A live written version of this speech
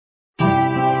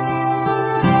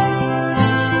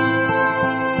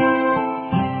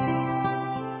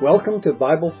Welcome to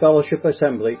Bible Fellowship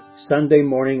Assembly Sunday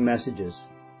Morning Messages.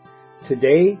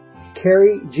 Today,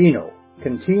 Cary Geno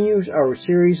continues our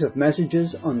series of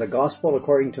messages on the Gospel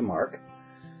according to Mark.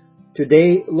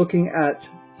 Today, looking at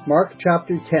Mark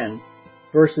chapter 10,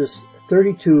 verses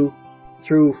 32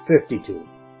 through 52.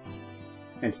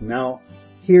 And now,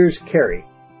 here's Cary.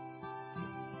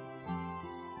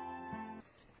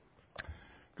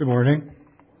 Good morning.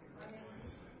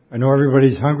 I know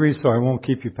everybody's hungry, so I won't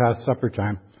keep you past supper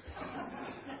time.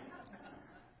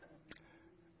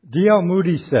 D.L.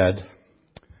 Moody said,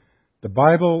 "The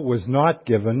Bible was not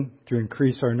given to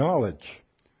increase our knowledge,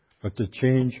 but to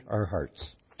change our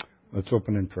hearts." Let's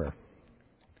open in prayer.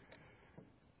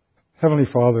 Heavenly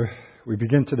Father, we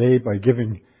begin today by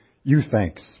giving you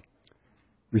thanks.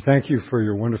 We thank you for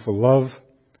your wonderful love,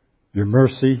 your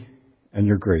mercy, and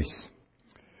your grace.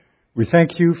 We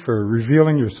thank you for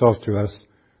revealing yourself to us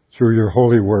through your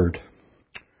holy word.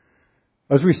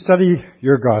 As we study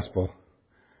your gospel,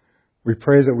 we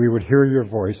pray that we would hear your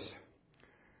voice.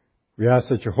 We ask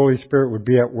that your Holy Spirit would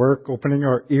be at work, opening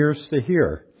our ears to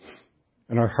hear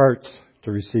and our hearts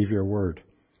to receive your word.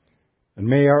 And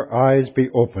may our eyes be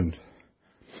opened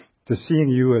to seeing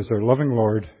you as our loving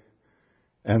Lord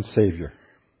and Savior.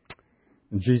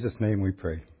 In Jesus' name we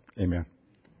pray. Amen.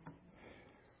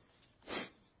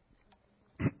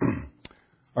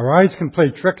 Our eyes can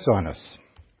play tricks on us.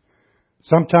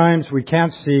 Sometimes we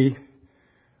can't see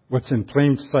what's in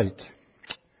plain sight.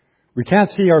 We can't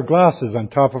see our glasses on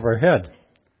top of our head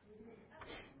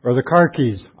or the car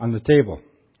keys on the table.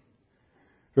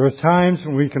 There are times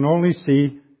when we can only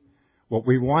see what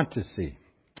we want to see.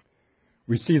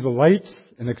 We see the lights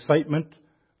and excitement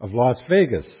of Las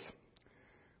Vegas,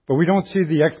 but we don't see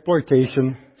the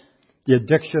exploitation, the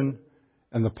addiction,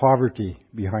 and the poverty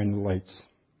behind the lights.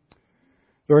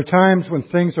 There are times when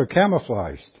things are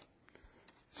camouflaged,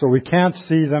 so we can't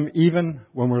see them even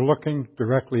when we're looking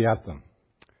directly at them.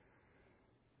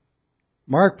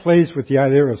 Mark plays with the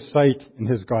idea of sight in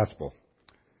his gospel.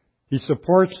 He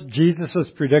supports Jesus'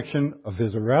 prediction of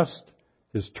his arrest,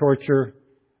 his torture,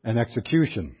 and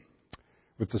execution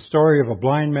with the story of a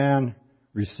blind man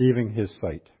receiving his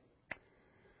sight.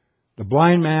 The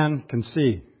blind man can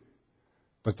see,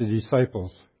 but the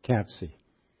disciples can't see.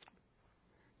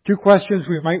 Two questions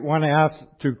we might want to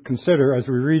ask to consider as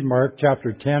we read Mark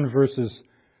chapter 10 verses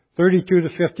 32 to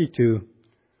 52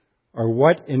 are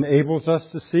what enables us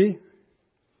to see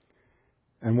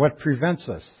and what prevents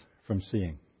us from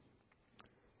seeing.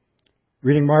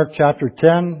 Reading Mark chapter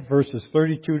 10 verses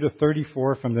 32 to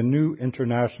 34 from the New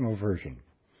International Version.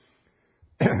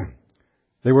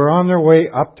 They were on their way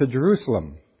up to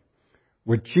Jerusalem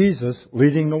with Jesus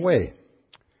leading the way.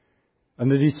 And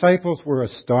the disciples were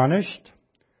astonished,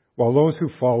 while those who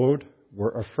followed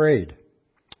were afraid.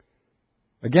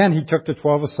 Again, he took the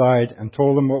 12 aside and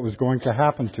told them what was going to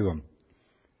happen to him.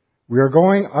 "We are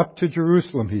going up to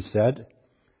Jerusalem," he said,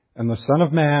 "and the Son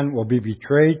of Man will be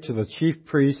betrayed to the chief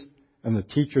priests and the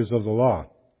teachers of the law.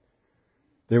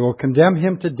 They will condemn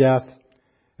him to death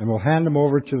and will hand him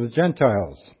over to the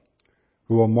Gentiles,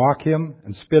 who will mock him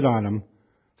and spit on him,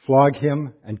 flog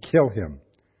him and kill him.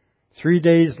 3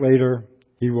 days later,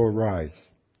 he will rise."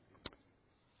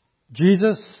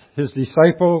 Jesus, his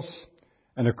disciples,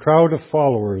 and a crowd of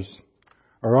followers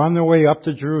are on their way up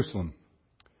to Jerusalem,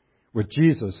 with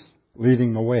Jesus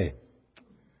leading the way.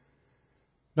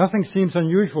 Nothing seems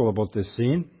unusual about this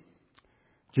scene.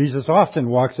 Jesus often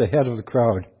walks ahead of the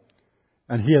crowd,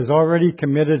 and he has already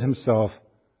committed himself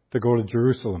to go to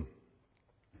Jerusalem.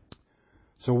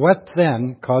 So what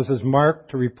then causes Mark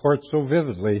to report so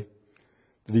vividly,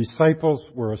 "The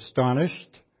disciples were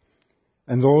astonished,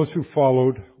 and those who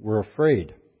followed were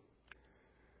afraid"?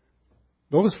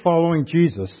 Those following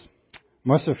Jesus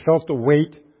must have felt the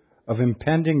weight of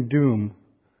impending doom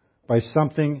by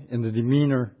something in the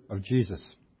demeanor of Jesus.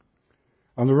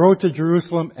 On the road to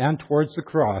Jerusalem and towards the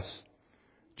cross,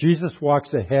 Jesus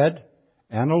walks ahead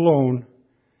and alone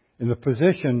in the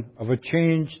position of a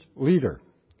changed leader.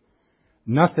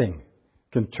 Nothing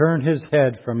can turn his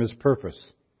head from his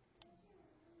purpose.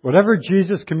 Whatever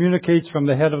Jesus communicates from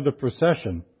the head of the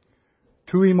procession,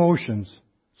 two emotions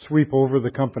sweep over the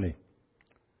company.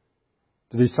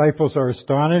 The disciples are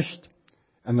astonished,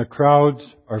 and the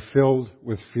crowds are filled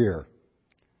with fear.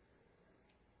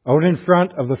 Out in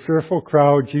front of the fearful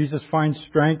crowd, Jesus finds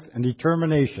strength and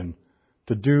determination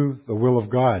to do the will of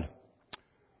God.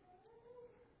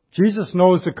 Jesus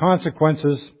knows the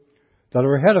consequences that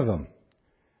are ahead of him.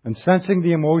 And sensing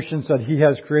the emotions that he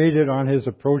has created on his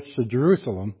approach to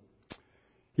Jerusalem,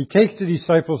 he takes the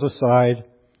disciples aside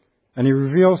and he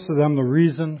reveals to them the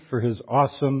reason for his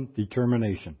awesome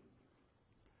determination.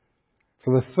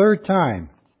 For the third time,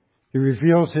 he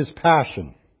reveals his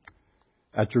passion.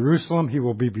 At Jerusalem, he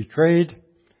will be betrayed,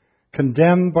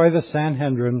 condemned by the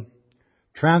Sanhedrin,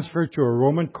 transferred to a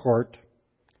Roman court,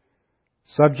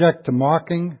 subject to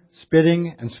mocking,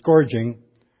 spitting, and scourging,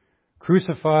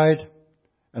 crucified,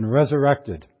 and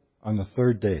resurrected on the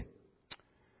third day.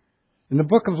 In the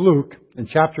book of Luke, in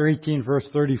chapter 18, verse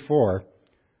 34,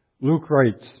 Luke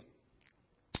writes,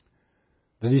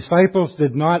 "The disciples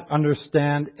did not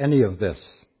understand any of this.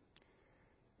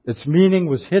 Its meaning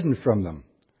was hidden from them,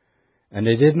 and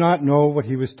they did not know what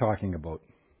he was talking about."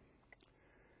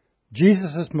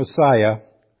 Jesus' Messiah,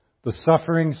 the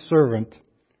suffering servant,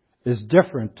 is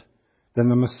different than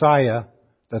the Messiah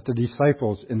that the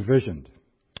disciples envisioned.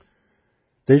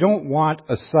 They don't want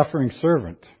a suffering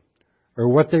servant or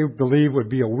what they believe would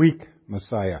be a weak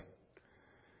Messiah.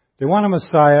 They want a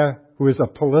Messiah who is a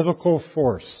political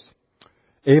force,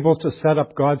 able to set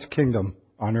up God's kingdom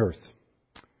on earth.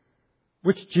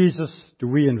 Which Jesus do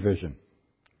we envision?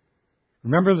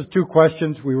 Remember the two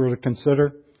questions we were to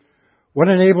consider? What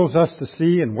enables us to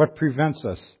see and what prevents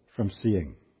us from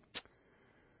seeing?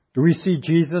 Do we see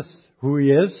Jesus who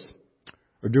he is,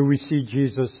 or do we see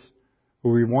Jesus who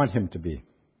we want him to be?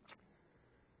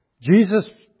 Jesus'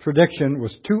 prediction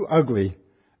was too ugly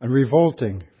and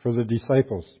revolting for the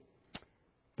disciples.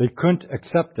 They couldn't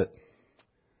accept it.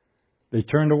 They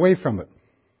turned away from it.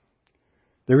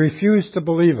 They refused to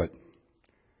believe it,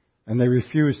 and they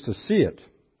refused to see it.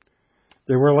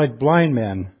 They were like blind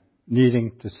men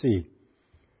needing to see.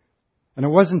 And it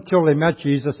wasn't until they met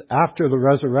Jesus after the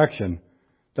resurrection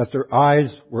that their eyes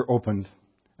were opened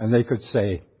and they could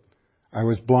say, "I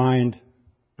was blind,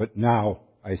 but now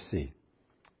I see."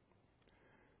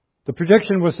 The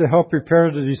prediction was to help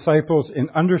prepare the disciples in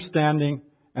understanding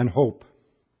and hope.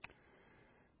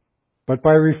 But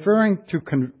by referring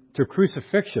to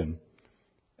crucifixion,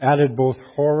 added both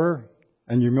horror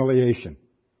and humiliation.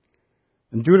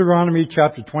 In Deuteronomy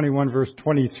chapter 21, verse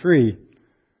 23,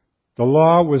 the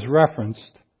law was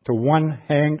referenced to one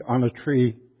hanged on a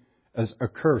tree as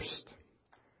accursed.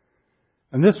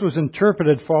 And this was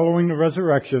interpreted following the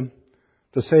resurrection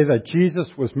to say that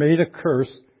Jesus was made a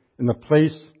curse in the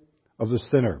place of the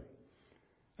sinner.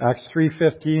 Acts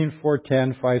 3:15,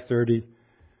 4:10, 5:30,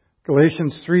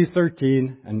 Galatians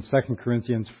 3:13, and 2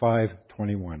 Corinthians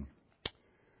 5:21.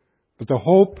 But the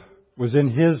hope was in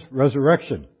his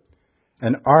resurrection,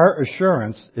 and our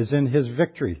assurance is in his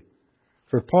victory.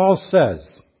 For Paul says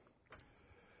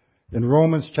in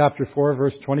Romans chapter 4,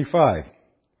 verse 25,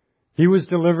 "He was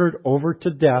delivered over to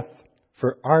death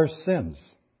for our sins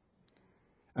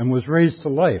and was raised to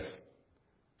life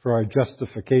for our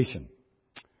justification."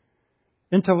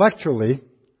 Intellectually,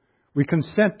 we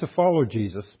consent to follow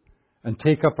Jesus and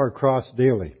take up our cross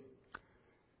daily.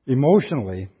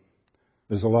 Emotionally,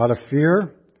 there's a lot of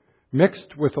fear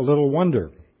mixed with a little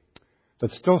wonder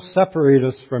that still separate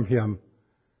us from him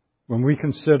when we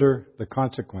consider the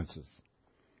consequences.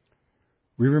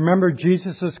 We remember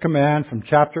Jesus' command from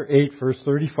chapter 8, verse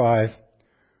 35,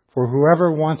 "For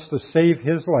whoever wants to save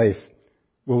his life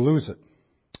will lose it.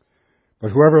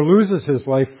 But whoever loses his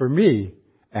life for me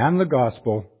and the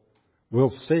gospel will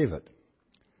save it."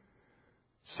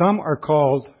 Some are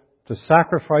called to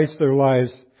sacrifice their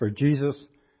lives for Jesus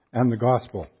and the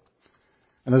gospel.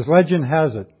 And as legend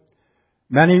has it,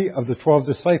 many of the 12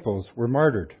 disciples were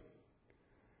martyred.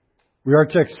 We are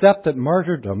to accept that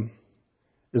martyrdom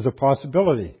is a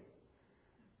possibility,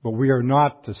 but we are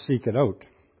not to seek it out.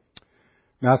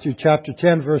 Matthew chapter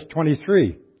 10, verse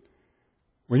 23.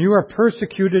 "When you are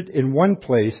persecuted in one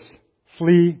place,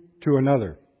 flee to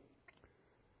another."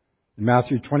 In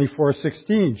Matthew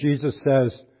 24:16, Jesus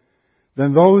says,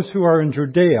 "Then those who are in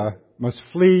Judea must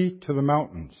flee to the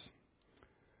mountains."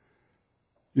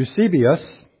 Eusebius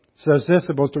says this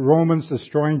about the Romans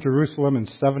destroying Jerusalem in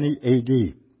 70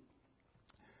 AD.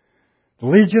 "The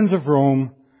legions of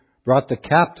Rome brought the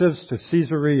captives to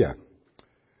Caesarea,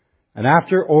 and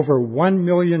after over 1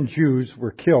 million Jews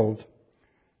were killed,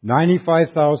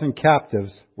 95,000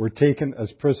 captives were taken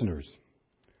as prisoners.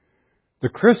 The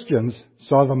Christians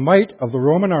saw the might of the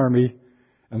Roman army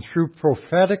and through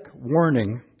prophetic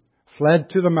warning fled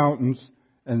to the mountains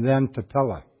and then to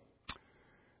Pella.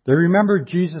 They remembered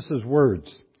Jesus'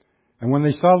 words, and when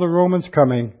they saw the Romans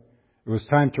coming, it was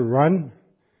time to run,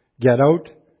 get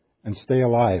out, and stay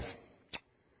alive.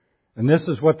 And this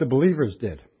is what the believers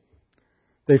did.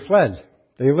 They fled.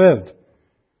 They lived.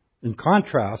 In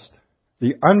contrast,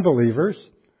 the unbelievers,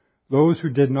 those who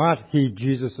did not heed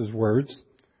Jesus' words,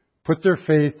 put their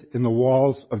faith in the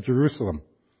walls of Jerusalem,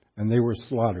 and they were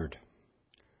slaughtered.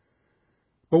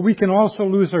 But we can also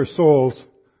lose our souls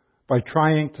by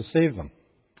trying to save them.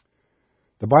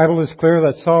 The Bible is clear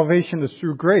that salvation is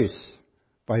through grace,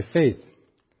 by faith.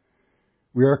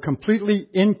 We are completely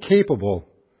incapable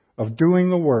of doing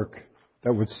the work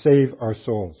that would save our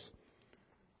souls.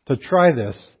 To try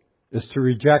this is to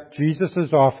reject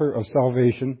Jesus' offer of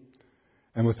salvation,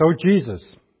 and without Jesus,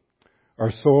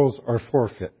 our souls are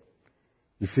forfeit.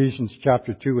 Ephesians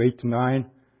chapter 2, 8-9,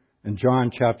 and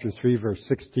John chapter 3, verse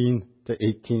 16 to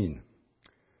 18.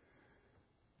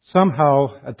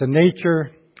 Somehow, at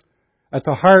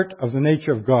the heart of the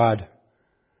nature of God,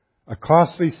 a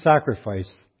costly sacrifice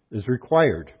is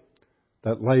required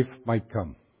that life might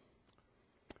come.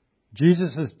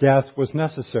 Jesus' death was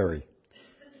necessary,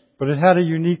 but it had a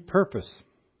unique purpose,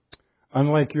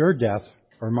 unlike your death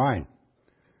or mine.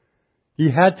 He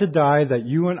had to die that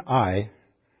you and I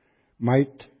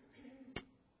might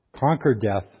conquer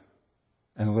death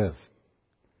and live.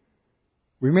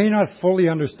 We may not fully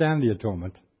understand the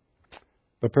atonement,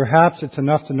 but perhaps it's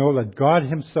enough to know that God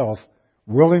Himself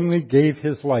willingly gave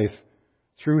His life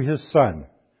through His Son,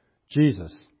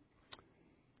 Jesus.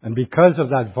 And because of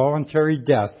that voluntary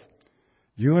death,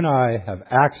 you and I have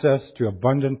access to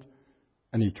abundant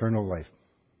and eternal life.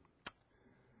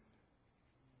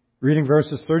 Reading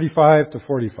verses 35 to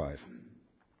 45.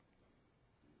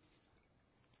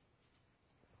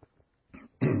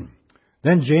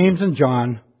 Then James and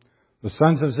John, the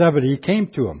sons of Zebedee,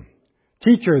 came to Him.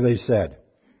 "Teacher," they said,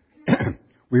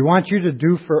 "we want you to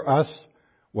do for us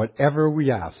whatever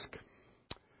we ask."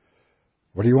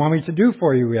 "What do you want me to do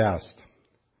for you?" he asked.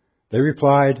 They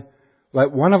replied,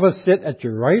 "Let one of us sit at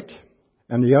your right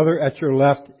and the other at your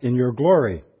left in your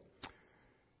glory."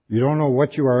 "You don't know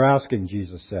what you are asking,"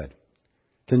 Jesus said.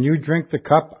 "Can you drink the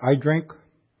cup I drink,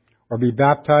 or be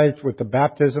baptized with the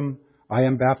baptism I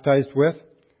am baptized with?"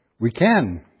 "We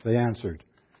can," they answered.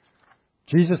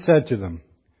 Jesus said to them,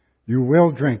 "You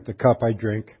will drink the cup I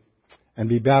drink and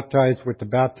be baptized with the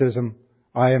baptism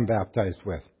I am baptized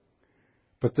with.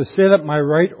 But to sit at my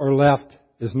right or left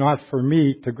is not for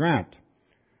me to grant.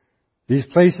 These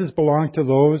places belong to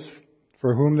those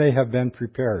for whom they have been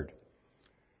prepared."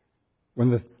 When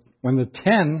the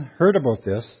 10 heard about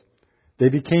this, they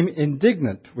became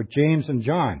indignant with James and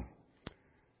John.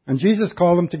 And Jesus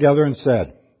called them together and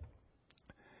said,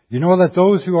 "You know that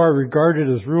those who are regarded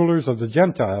as rulers of the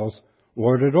Gentiles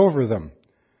lord it over them,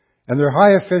 and their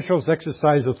high officials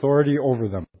exercise authority over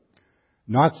them.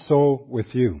 Not so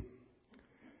with you.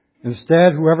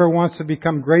 Instead, whoever wants to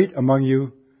become great among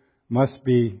you must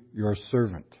be your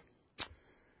servant.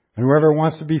 And whoever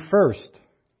wants to be first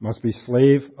must be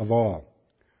slave of all.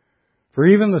 For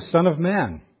even the Son of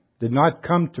Man did not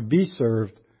come to be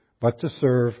served, but to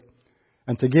serve,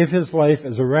 and to give His life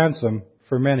as a ransom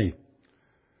for many."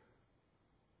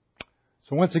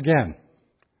 So once again,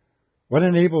 what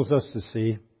enables us to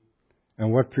see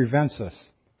and what prevents us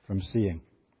from seeing?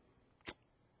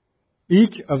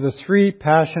 Each of the 3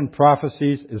 passion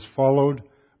prophecies is followed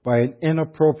by an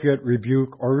inappropriate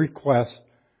rebuke or request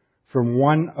from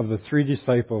one of the 3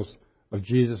 disciples of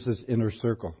Jesus' inner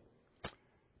circle.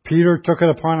 Peter took it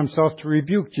upon himself to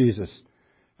rebuke Jesus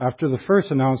after the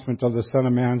first announcement of the Son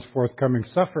of Man's forthcoming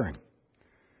suffering.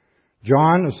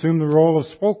 John assumed the role of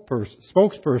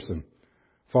spokesperson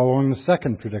following the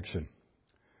second prediction,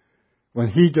 when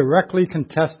he directly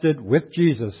contested with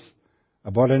Jesus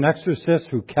about an exorcist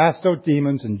who cast out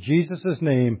demons in Jesus'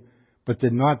 name but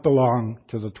did not belong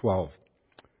to the 12.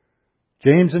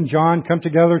 James and John come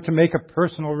together to make a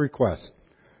personal request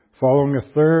following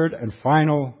a third and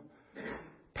final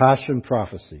passion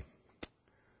prophecy.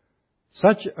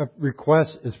 Such a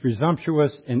request is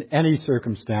presumptuous in any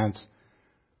circumstance,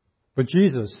 but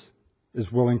Jesus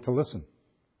is willing to listen.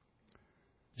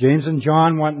 James and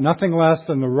John want nothing less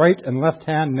than the right and left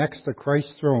hand next to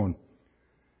Christ's throne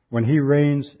when He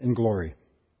reigns in glory.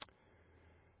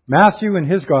 Matthew, in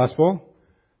his Gospel,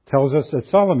 tells us that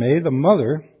Salome, the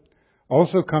mother,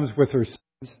 also comes with her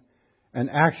sons and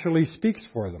actually speaks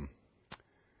for them.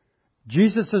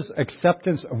 Jesus'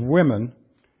 acceptance of women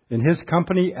in His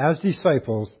company as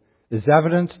disciples is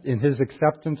evidenced in His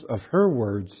acceptance of her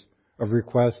words of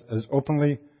request as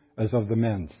openly as of the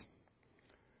men's.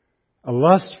 A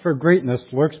lust for greatness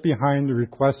lurks behind the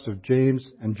requests of James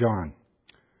and John.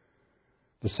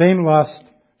 The same lust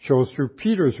shows through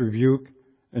Peter's rebuke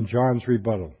and John's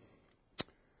rebuttal.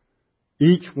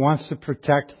 Each wants to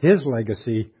protect his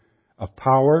legacy of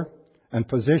power and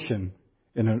position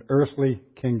in an earthly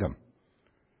kingdom.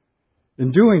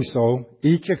 In doing so,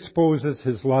 each exposes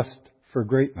his lust for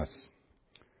greatness.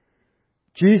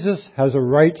 Jesus has a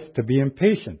right to be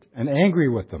impatient and angry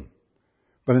with them,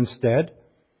 but instead,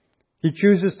 He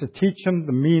chooses to teach them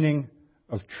the meaning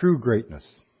of true greatness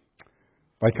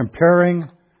by comparing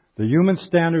the human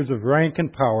standards of rank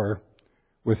and power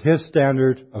with his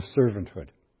standard of servanthood.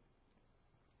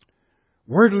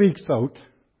 Word leaks out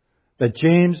that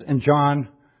James and John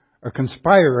are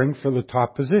conspiring for the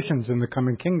top positions in the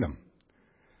coming kingdom.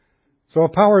 So a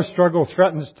power struggle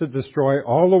threatens to destroy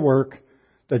all the work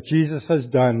that Jesus has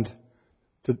done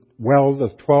to weld the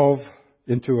 12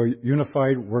 into a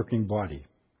unified working body.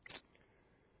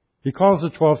 He calls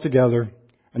the 12 together,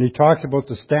 and he talks about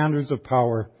the standards of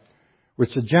power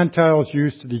which the Gentiles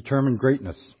use to determine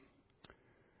greatness.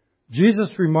 Jesus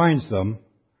reminds them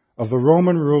of the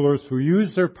Roman rulers who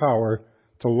used their power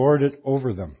to lord it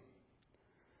over them.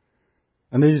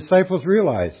 And the disciples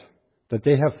realize that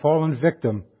they have fallen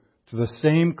victim to the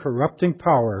same corrupting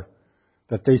power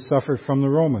that they suffered from the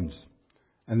Romans,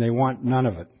 and they want none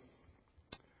of it.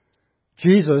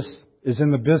 Jesus is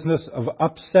in the business of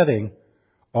upsetting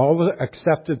all the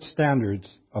accepted standards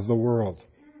of the world.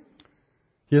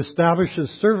 He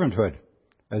establishes servanthood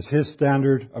as his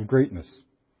standard of greatness.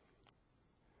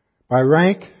 By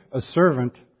rank, a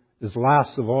servant is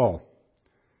last of all.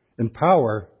 In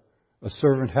power, a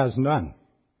servant has none.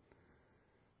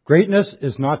 Greatness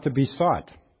is not to be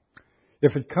sought.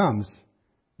 If it comes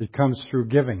through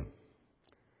giving.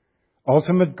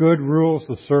 Ultimate good rules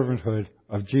the servanthood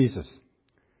of Jesus.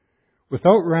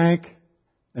 Without rank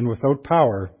and without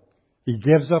power, he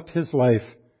gives up his life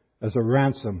as a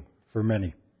ransom for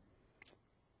many.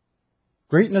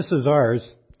 Greatness is ours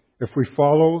if we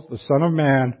follow the Son of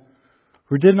Man,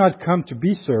 who did not come to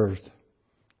be served,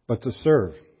 but to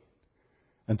serve,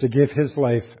 and to give his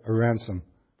life a ransom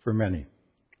for many.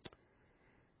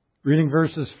 Reading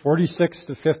verses 46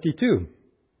 to 52.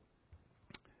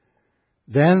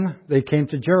 Then they came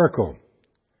to Jericho.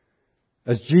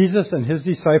 As Jesus and his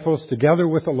disciples, together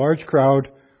with a large crowd,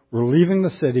 were leaving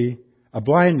the city, a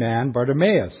blind man,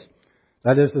 Bartimaeus,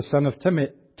 that is the son of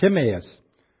Timaeus,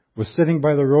 was sitting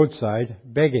by the roadside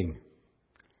begging.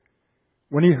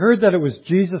 When he heard that it was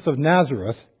Jesus of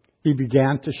Nazareth, he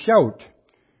began to shout,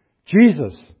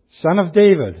 "Jesus, Son of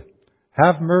David,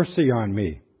 have mercy on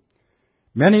me."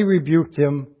 Many rebuked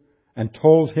him and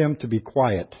told him to be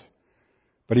quiet.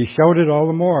 But he shouted all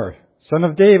the more, "Son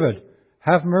of David,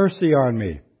 have mercy on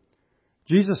me."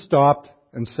 Jesus stopped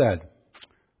and said,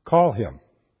 "Call him."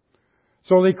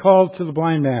 So they called to the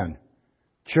blind man,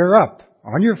 "Cheer up,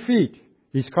 on your feet,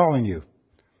 he's calling you."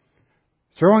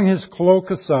 Throwing his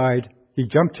cloak aside, he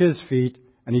jumped to his feet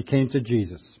and he came to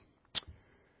Jesus.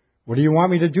 "What do you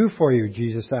want me to do for you?"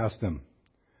 Jesus asked him.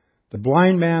 The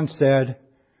blind man said,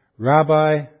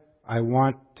 "Rabbi, I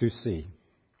want to see."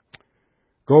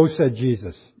 "Go," said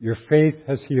Jesus, "your faith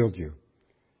has healed you."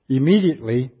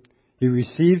 Immediately, he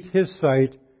received his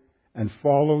sight and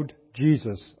followed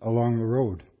Jesus along the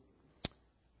road.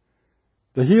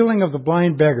 The healing of the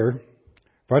blind beggar,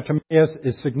 Bartimaeus,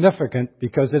 is significant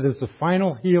because it is the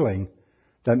final healing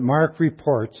that Mark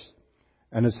reports,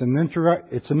 and it's an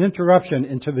interruption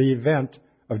into the event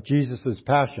of Jesus'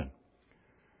 passion.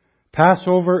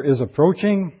 Passover is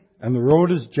approaching, and the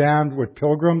road is jammed with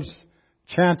pilgrims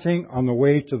chanting on the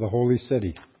way to the holy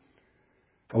city.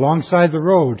 Alongside the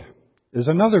road is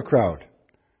another crowd,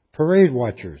 parade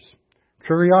watchers,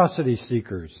 curiosity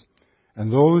seekers,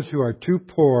 and those who are too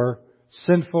poor,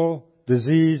 sinful,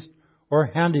 diseased, or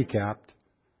handicapped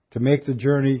to make the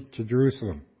journey to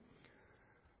Jerusalem.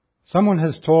 Someone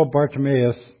has told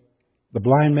Bartimaeus, the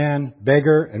blind man,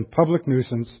 beggar, and public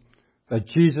nuisance, that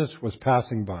Jesus was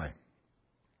passing by.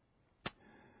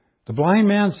 The blind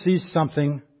man sees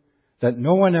something that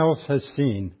no one else has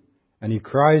seen, and he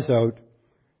cries out,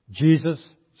 "Jesus,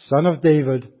 Son of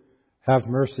David, have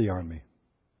mercy on me."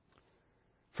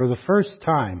 For the first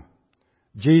time,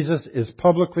 Jesus is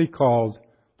publicly called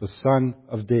the Son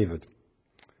of David.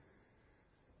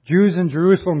 Jews in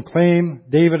Jerusalem claim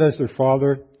David as their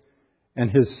father and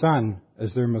his son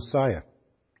as their Messiah.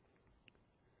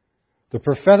 The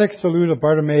prophetic salute of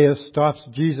Bartimaeus stops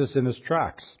Jesus in his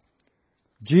tracks.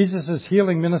 Jesus'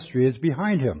 healing ministry is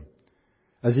behind him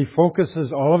as he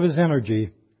focuses all of his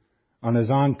energy on his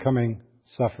oncoming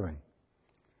suffering.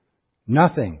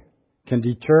 Nothing can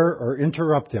deter or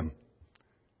interrupt him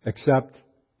except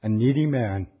a needy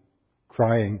man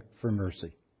crying for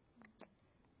mercy.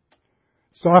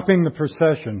 Stopping the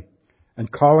procession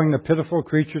and calling the pitiful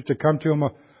creature to come to him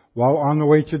while on the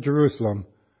way to Jerusalem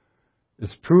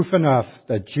is proof enough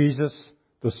that Jesus,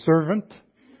 the servant,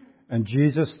 and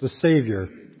Jesus, the Savior,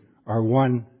 are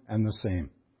one and the same.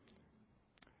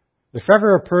 If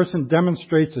ever a person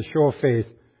demonstrates a show of faith,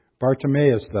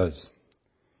 Bartimaeus does.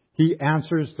 He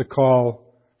answers the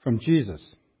call from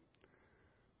Jesus.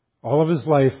 All of his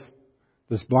life,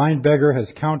 this blind beggar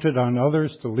has counted on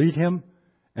others to lead him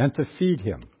and to feed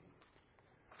him.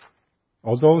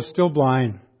 Although still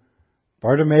blind,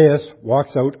 Bartimaeus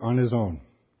walks out on his own.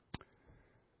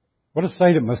 What a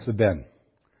sight it must have been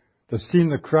to have seen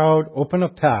the crowd open a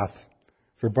path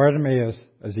for Bartimaeus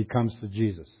as he comes to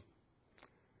Jesus.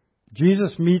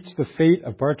 Jesus meets the fate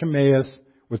of Bartimaeus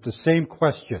with the same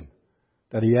question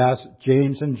that he asked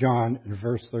James and John in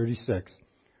verse 36.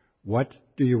 What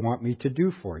do you want me to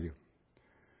do for you?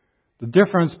 The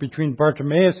difference between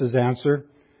Bartimaeus' answer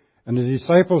and the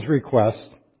disciples' request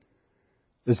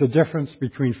is the difference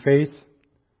between faith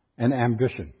and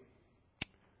ambition.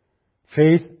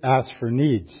 Faith asks for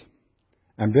needs.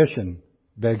 Ambition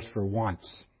begs for wants.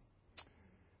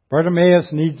 Bartimaeus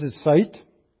needs his sight.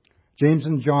 James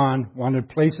and John wanted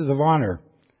places of honor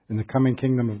in the coming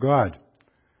kingdom of God.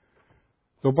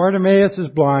 Though Bartimaeus is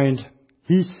blind,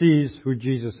 he sees who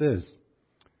Jesus is.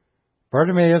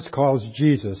 Bartimaeus calls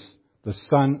Jesus the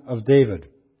Son of David,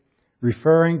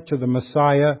 referring to the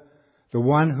Messiah, the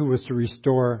one who was to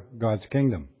restore God's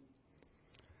kingdom.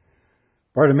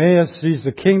 Bartimaeus sees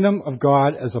the kingdom of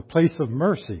God as a place of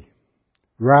mercy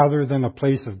rather than a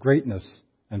place of greatness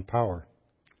and power.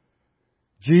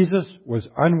 Jesus was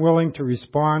unwilling to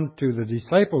respond to the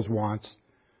disciples' wants,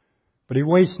 but he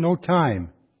wastes no time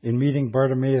in meeting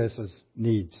Bartimaeus'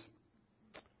 needs.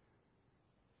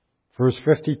 Verse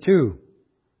 52,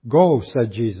 "Go,"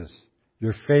 said Jesus,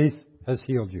 "your faith has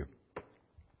healed you."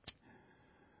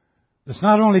 This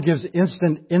not only gives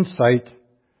instant sight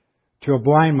to a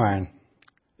blind man,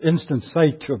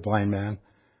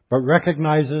 but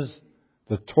recognizes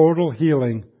the total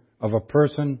healing of a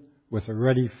person with a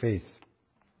ready faith.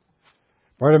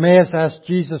 Bartimaeus asked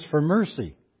Jesus for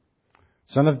mercy.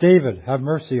 "Son of David, have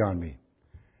mercy on me."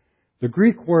 The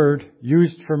Greek word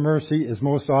used for mercy is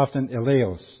most often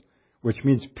eleos, which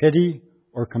means pity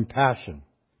or compassion.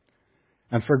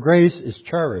 And for grace is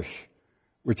charish,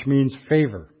 which means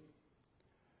favor.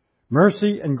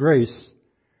 Mercy and grace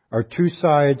are two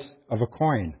sides of a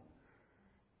coin,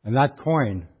 and that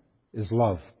coin is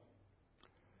love.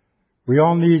 We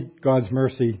all need God's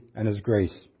mercy and His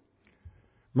grace.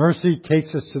 Mercy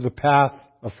takes us to the path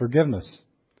of forgiveness,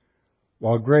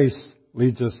 while grace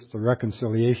leads us to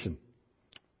reconciliation.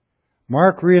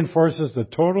 Mark reinforces the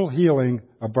total healing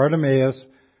of Bartimaeus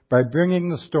by bringing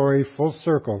the story full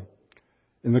circle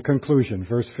in the conclusion,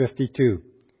 verse 52.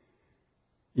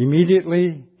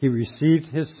 Immediately he received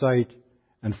his sight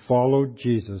and followed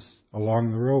Jesus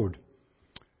along the road.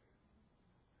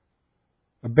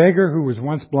 A beggar who was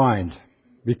once blind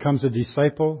becomes a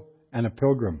disciple and a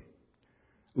pilgrim,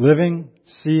 living,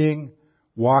 seeing,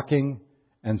 walking,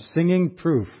 and singing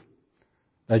proof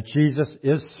that Jesus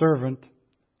is servant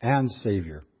and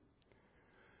Savior.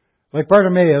 Like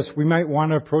Bartimaeus, we might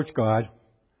want to approach God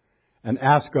and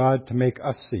ask God to make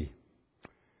us see.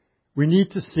 We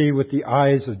need to see with the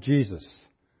eyes of Jesus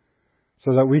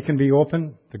so that we can be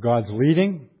open to God's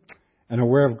leading and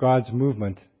aware of God's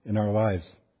movement in our lives.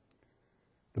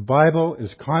 The Bible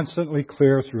is constantly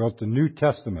clear throughout the New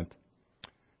Testament.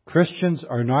 Christians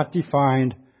are not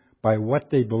defined by what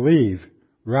they believe,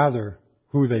 rather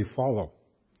who they follow.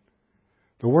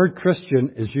 The word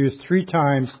Christian is used 3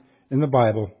 times in the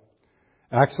Bible.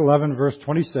 Acts 11 verse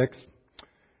 26,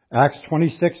 Acts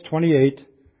 26:28,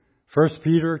 1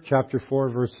 Peter chapter 4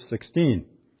 verse 16.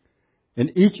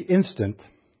 In each instant,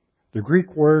 the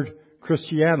Greek word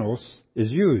Christianos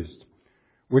is used,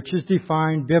 which is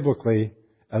defined biblically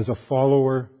as a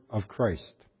follower of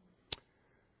Christ.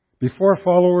 Before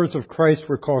followers of Christ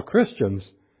were called Christians,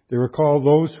 they were called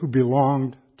those who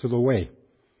belonged to the way.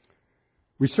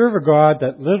 We serve a God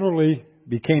that literally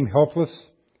became helpless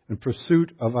in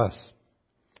pursuit of us.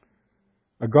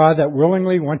 A God that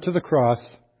willingly went to the cross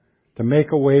to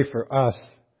make a way for us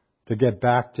to get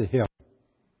back to Him.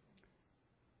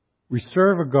 We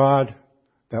serve a God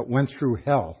that went through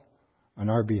hell on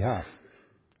our behalf.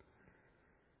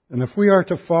 And if we are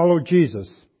to follow Jesus,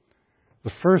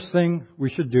 the first thing we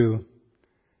should do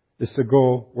is to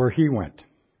go where He went.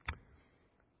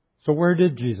 So where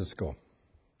did Jesus go?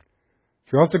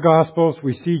 Throughout the Gospels,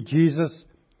 we see Jesus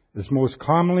is most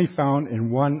commonly found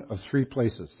in one of 3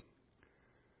 places.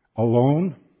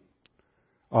 Alone,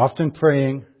 often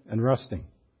praying and resting.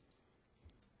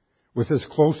 With His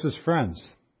closest friends.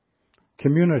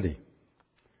 Community.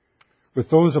 With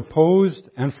those opposed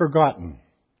and forgotten.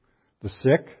 The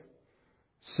sick,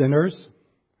 sinners,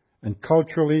 and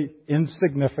culturally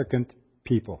insignificant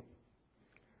people.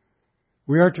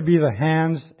 We are to be the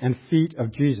hands and feet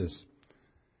of Jesus.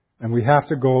 And we have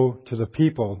to go to the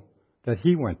people that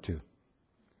He went to.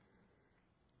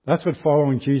 That's what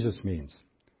following Jesus means.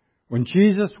 When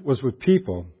Jesus was with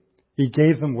people, He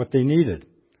gave them what they needed.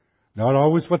 Not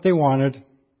always what they wanted,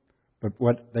 but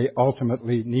what they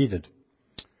ultimately needed.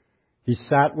 He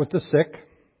sat with the sick.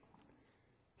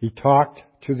 He talked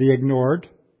to the ignored.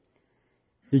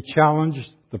 He challenged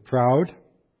the proud.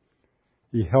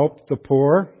 He helped the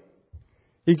poor.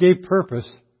 He gave purpose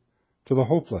to the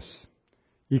hopeless.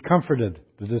 He comforted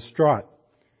the distraught.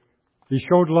 He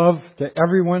showed love to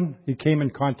everyone he came in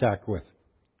contact with.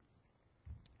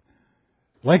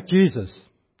 Like Jesus,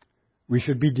 we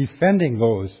should be defending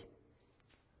those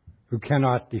who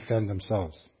cannot defend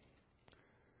themselves.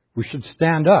 We should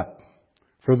stand up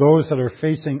for those that are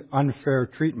facing unfair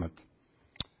treatment.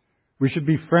 We should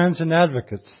be friends and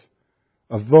advocates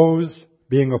of those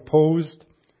being opposed,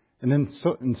 and in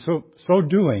so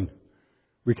doing,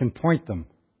 we can point them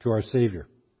to our Savior.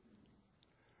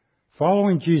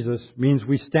 Following Jesus means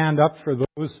we stand up for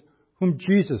those whom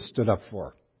Jesus stood up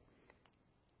for.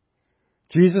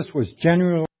 Jesus was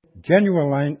genuinely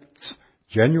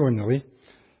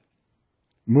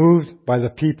moved by the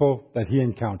people that he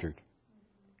encountered.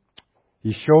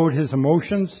 He showed his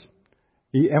emotions.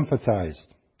 He empathized.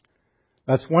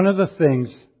 That's one of the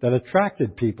things that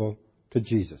attracted people to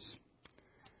Jesus.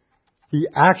 He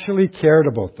actually cared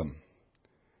about them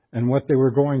and what they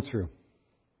were going through.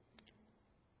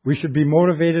 We should be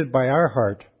motivated by our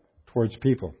heart towards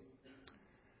people.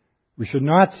 We should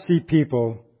not see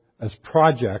people as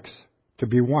projects to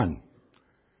be won.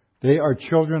 They are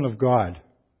children of God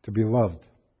to be loved.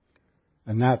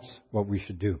 And that's what we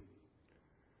should do.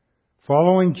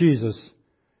 Following Jesus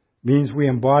means we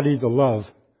embody the love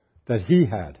that he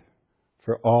had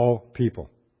for all people.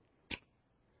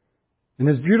 In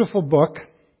his beautiful book,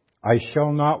 I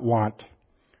Shall Not Want,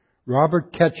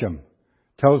 Robert Ketchum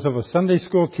tells of a Sunday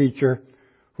school teacher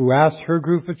who asked her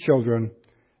group of children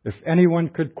if anyone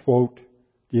could quote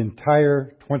the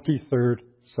entire 23rd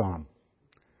Psalm.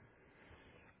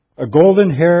 A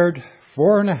golden-haired,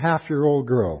 4.5-year-old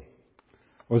girl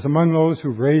was among those who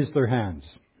raised their hands.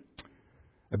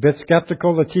 A bit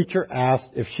skeptical, the teacher asked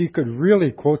if she could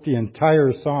really quote the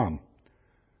entire psalm.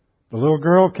 The little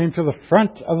girl came to the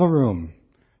front of the room.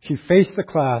 She faced the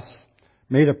class,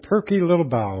 made a perky little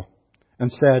bow,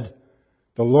 and said,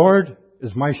 "The Lord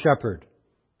is my shepherd.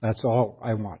 That's all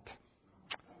I want."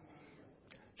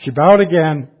 She bowed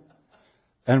again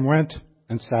and went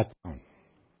and sat down.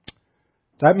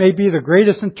 That may be the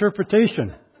greatest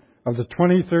interpretation of the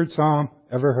 23rd Psalm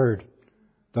ever heard.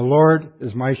 The Lord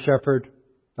is my shepherd.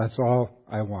 That's all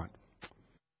I want.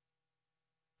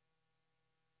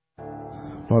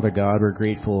 Father God, we're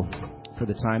grateful for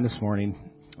the time this morning,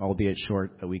 albeit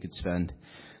short, that we could spend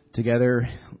together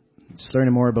just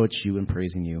learning more about you and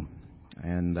praising you.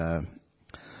 And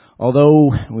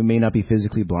although we may not be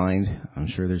physically blind, I'm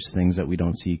sure there's things that we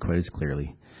don't see quite as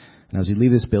clearly. And as we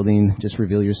leave this building, just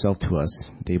reveal yourself to us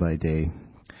day by day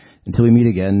until we meet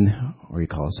again or you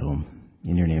call us home.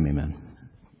 In your name, amen.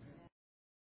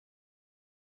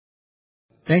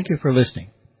 Thank you for listening.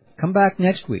 Come back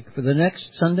next week for the next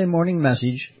Sunday morning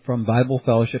message from Bible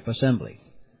Fellowship Assembly.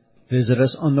 Visit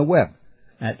us on the web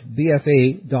at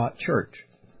bfa.church,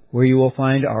 where you will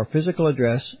find our physical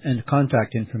address and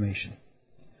contact information.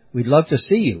 We'd love to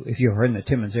see you if you're in the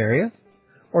Timmins area,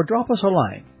 or drop us a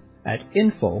line at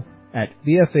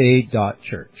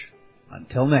info@bfa.church.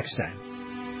 Until next time.